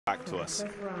back to us.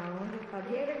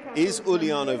 Is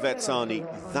Uliano Vetsani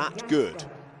that good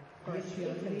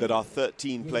that our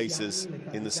 13 places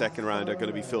in the second round are going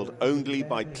to be filled only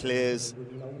by clears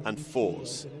and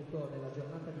fours?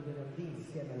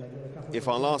 If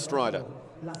our last rider,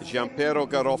 Gianpiero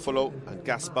Garofalo and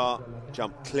Gaspahr,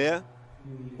 jump clear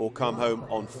or come home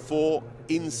on 4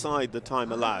 inside the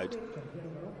time allowed,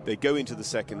 they go into the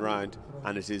second round,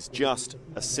 and it is just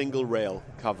a single rail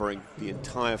covering the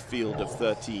entire field of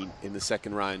 13 in the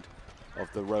second round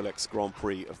of the Rolex Grand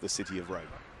Prix of the City of Rome.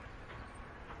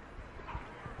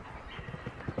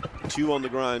 2 on the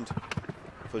ground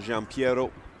for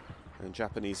Gianpiero, and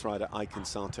Japanese rider Aiken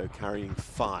Sato carrying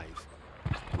 5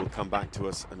 will come back to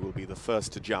us and will be the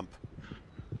first to jump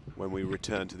when we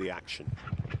return to the action.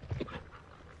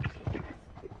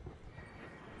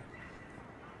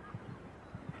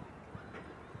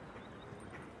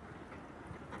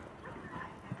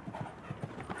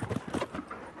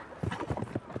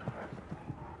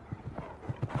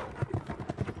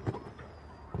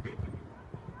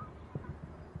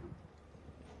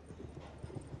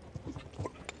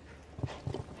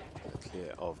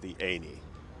 Clear of the Aini.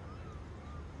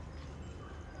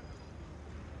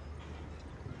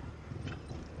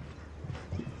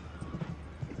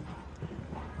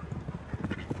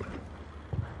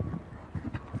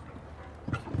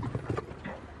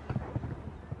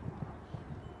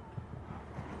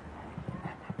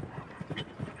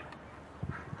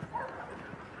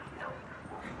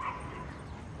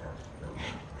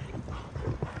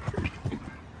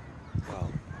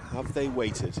 Have they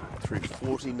waited through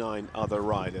 49 other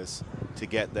riders to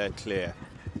get their clear?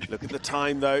 Look at the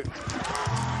time, though.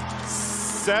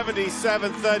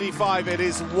 77.35. It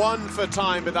is 1 for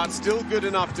time, but that's still good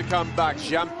enough to come back.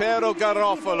 Gianpiero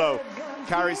Garofalo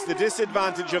carries the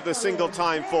disadvantage of the single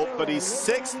time fault, but he's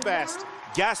 6th best.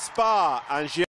 Gaspahr and